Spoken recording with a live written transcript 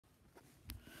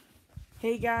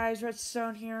Hey guys,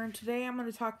 Redstone here, and today I'm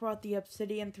going to talk about the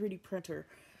Obsidian 3D printer.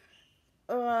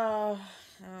 I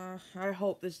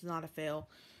hope this is not a fail.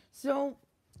 So,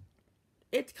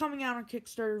 it's coming out on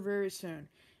Kickstarter very soon,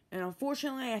 and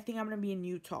unfortunately, I think I'm going to be in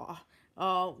Utah,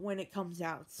 when it comes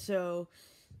out. So,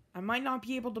 I might not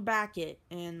be able to back it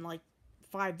in like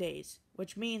 5 days,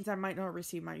 which means I might not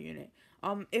receive my unit.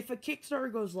 If a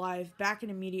Kickstarter goes live, back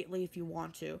it immediately if you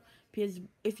want to, because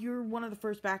if you're one of the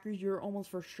first backers, you're almost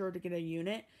for sure to get a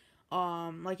unit,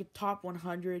 like a top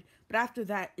 100. But after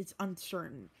that, it's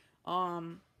uncertain.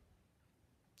 Um,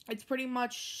 it's pretty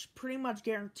much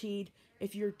guaranteed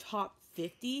if you're top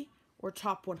 50 or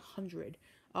top 100.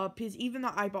 Because even the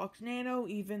iBox Nano,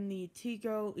 even the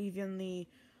Tico,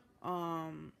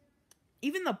 um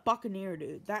even the Buccaneer,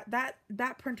 dude.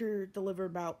 That printer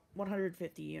delivered about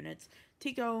 150 units.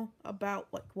 Tico about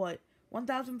like what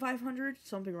 1,500,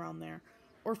 something around there,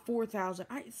 or 4,000.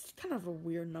 It's kind of a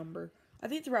weird number. I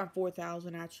think it's around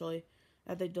 4,000 actually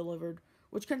that they delivered.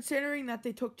 Which, considering that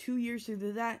they took 2 years to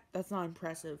do that, that's not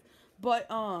impressive. But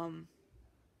and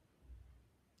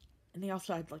they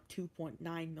also had like $2.9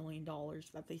 million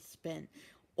that they spent.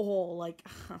 All like,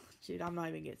 dude, I'm not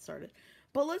even getting started.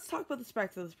 But let's talk about the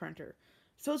specs of this printer.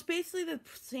 So it's basically the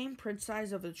same print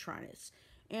size of the Trinus.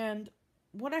 And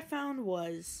what I found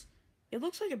was it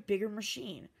looks like a bigger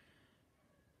machine.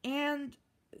 And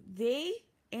they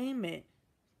aim it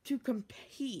to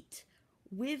compete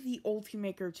with the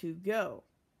Ultimaker 2 Go.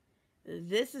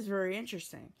 This is very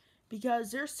interesting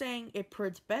because they're saying it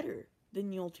prints better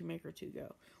than the Ultimaker 2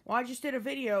 Go. Well, I just did a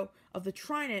video of the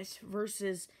Trinus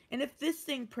versus, and if this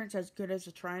thing prints as good as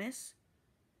the Trinus,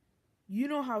 you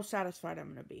know how satisfied I'm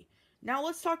going to be. Now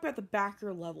let's talk about the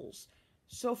backer levels.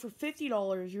 So for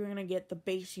 $50, you're going to get the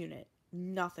base unit.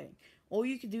 Nothing. All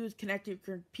you can do is connect to your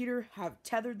computer, have it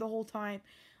tethered the whole time.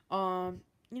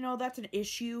 That's an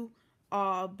issue.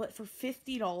 But for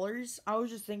 $50, I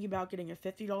was just thinking about getting a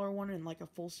 $50 one and like a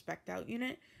full spec'd out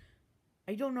unit.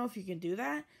 I don't know if you can do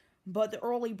that, but the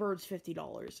early bird's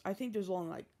 $50. I think there's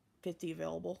only like 50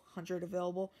 available, 100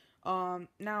 available.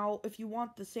 Now if you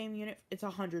want the same unit, it's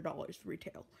 $100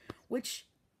 retail, which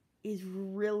is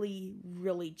really,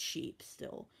 really cheap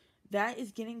still. That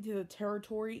is getting to the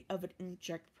territory of an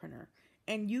inkjet printer,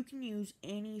 and you can use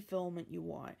any filament you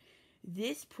want.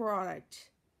 This product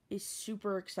is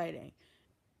super exciting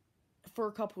for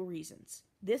a couple reasons.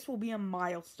 This will be a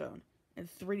milestone in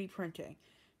 3D printing.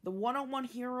 The one-on-one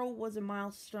hero was a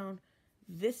milestone.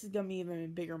 This is going to be even a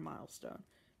bigger milestone.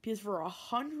 Because for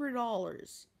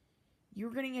 $100,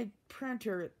 you're getting a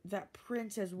printer that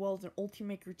prints as well as an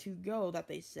Ultimaker 2 Go that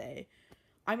they say.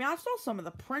 I mean, I saw some of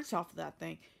the prints off of that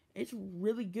thing. It's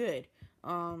really good.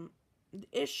 The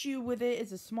issue with it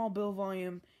is a small build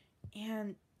volume,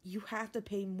 and you have to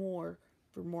pay more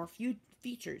for more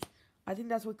features. I think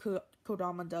that's what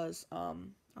Kodama does. I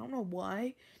don't know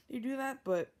why they do that,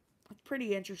 but it's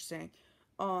pretty interesting.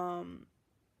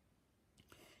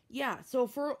 Yeah, so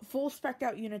for full spec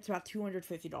out units, about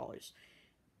 $250.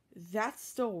 That's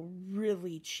still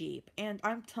really cheap, and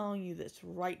I'm telling you this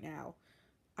right now.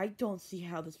 I don't see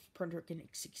how this printer can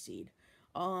succeed.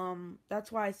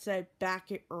 That's why I said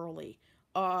back it early.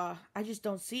 I just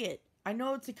don't see it. I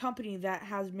know it's a company that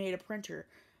has made a printer,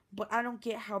 but I don't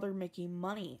get how they're making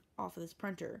money off of this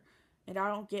printer. And I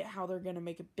don't get how they're going to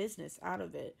make a business out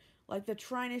of it. Like the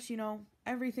Trinus,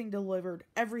 everything delivered.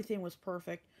 Everything was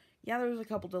perfect. Yeah, there was a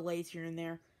couple delays here and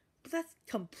there. But that's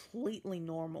completely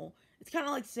normal. It's kind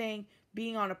of like saying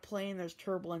being on a plane, there's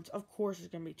turbulence. Of course there's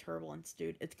going to be turbulence,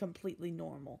 dude. It's completely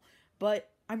normal. But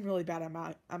I'm really bad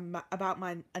about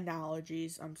my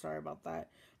analogies. I'm sorry about that.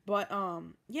 But,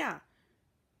 yeah.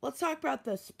 Let's talk about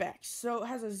the specs. So it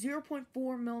has a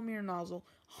 0.4 millimeter nozzle,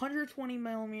 120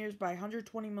 millimeters by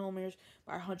 120 millimeters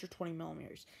by 120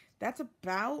 millimeters. That's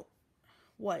about,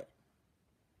 what?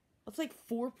 That's like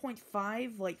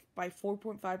 4.5, like by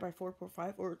 4.5 by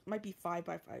 4.5, or it might be 5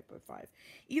 by 5 by 5.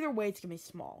 Either way, it's going to be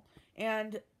small.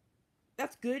 And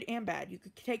that's good and bad. You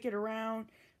could take it around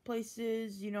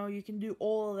places, you can do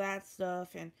all of that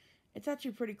stuff, and it's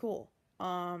actually pretty cool.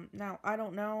 Now, I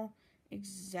don't know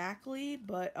exactly,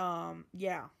 but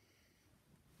yeah,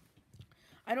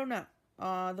 I don't know.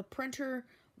 The printer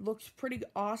looks pretty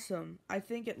awesome. I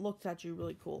think it looks actually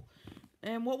really cool.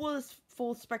 And what will this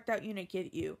full spec'd out unit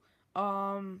get you?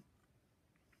 It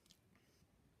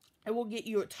will get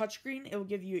you a touchscreen. It will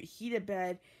give you a heated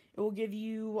bed. It will give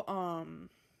you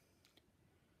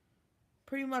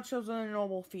pretty much those are the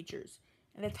normal features.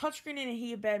 And a touchscreen and a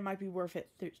heated bed might be worth it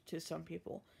to some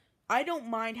people. I don't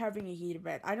mind having a heated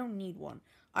bed. I don't need one.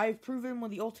 I've proven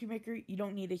with the Ultimaker, you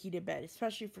don't need a heated bed,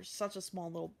 especially for such a small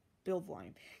little build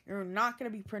volume. You're not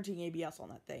going to be printing ABS on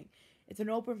that thing. It's an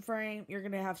open frame. You're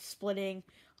going to have splitting.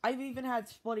 I've even had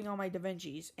splitting on my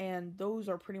DaVincis, and those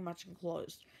are pretty much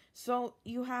enclosed. So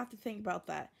you have to think about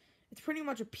that. It's pretty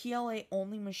much a PLA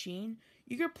only machine.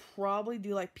 You could probably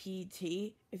do like PET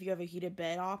if you have a heated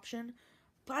bed option,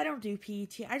 but I don't do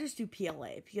PET. I just do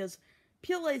PLA because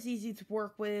PLA is easy to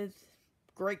work with,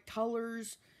 great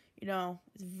colors,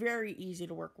 it's very easy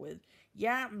to work with.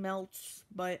 Yeah, it melts,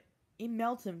 but it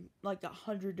melts in like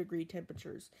 100-degree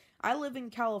temperatures. I live in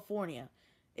California.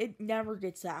 It never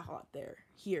gets that hot there.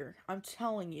 Here, I'm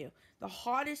telling you, the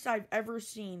hottest I've ever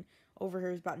seen over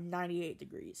here is about 98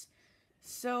 degrees.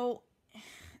 So,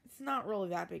 it's not really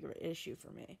that big of an issue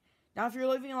for me. Now, if you're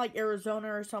living in like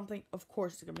Arizona or something, of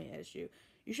course it's going to be an issue.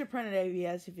 You should print an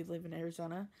ABS if you live in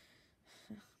Arizona.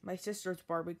 My sister's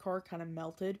Barbie car kind of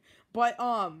melted. But,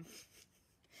 funny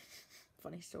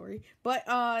story. But,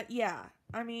 yeah.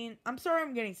 I mean, I'm sorry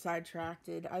I'm getting sidetracked.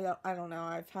 I don't know.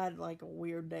 I've had like a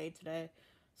weird day today.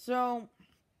 So,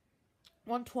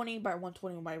 120 by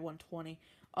 120 by 120.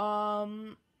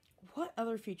 What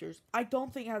other features? I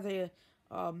don't think it has a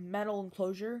metal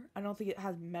enclosure. I don't think it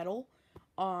has metal.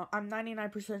 I'm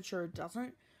 99% sure it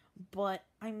doesn't. But,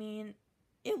 I mean,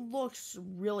 it looks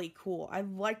really cool. I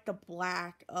like the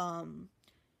black. I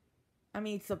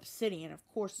mean, it's Obsidian. Of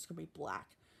course it's going to be black.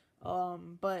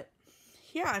 But,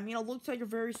 yeah, I mean, it looks like a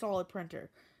very solid printer.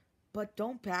 But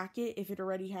don't back it if it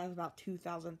already has about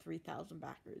 2,000, 3,000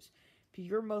 backers. Because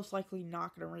you're most likely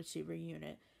not going to receive a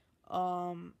unit.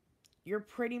 You're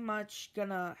pretty much going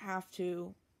to have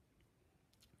to...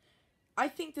 I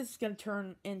think this is going to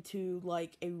turn into,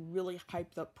 like, a really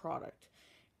hyped up product.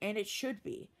 And it should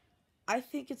be. I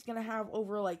think it's going to have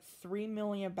over, like, 3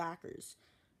 million backers.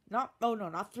 Not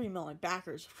 3 million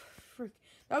backers. Frick.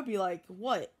 That would be, like,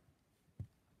 what?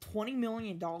 $20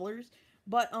 million?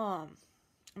 But, I'm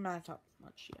not talking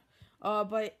much, yeah.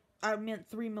 But I meant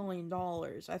 $3 million.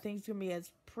 I think it's going to be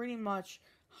as pretty much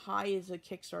high as a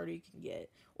Kickstarter you can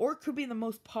get. Or it could be the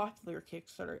most popular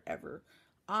Kickstarter ever.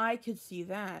 I could see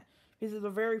that. Because it's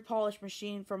a very polished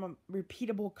machine from a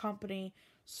repeatable company.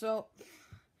 So,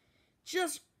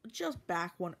 just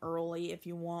back one early if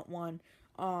you want one.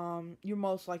 You're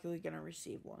most likely going to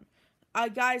receive one.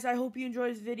 Guys, I hope you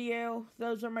enjoyed this video.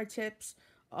 Those are my tips.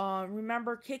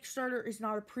 Remember, Kickstarter is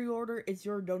not a pre-order. It's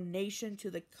your donation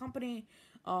to the company.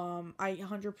 I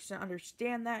 100%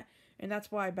 understand that. And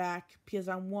that's why I back. Because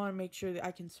I want to make sure that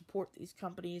I can support these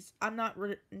companies. I'm not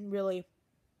really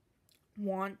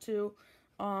want to.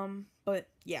 But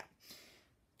yeah.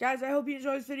 Guys, I hope you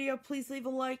enjoyed this video. Please leave a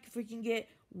like. If we can get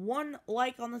 1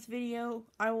 like on this video,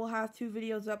 I will have 2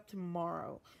 videos up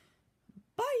tomorrow.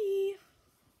 Bye!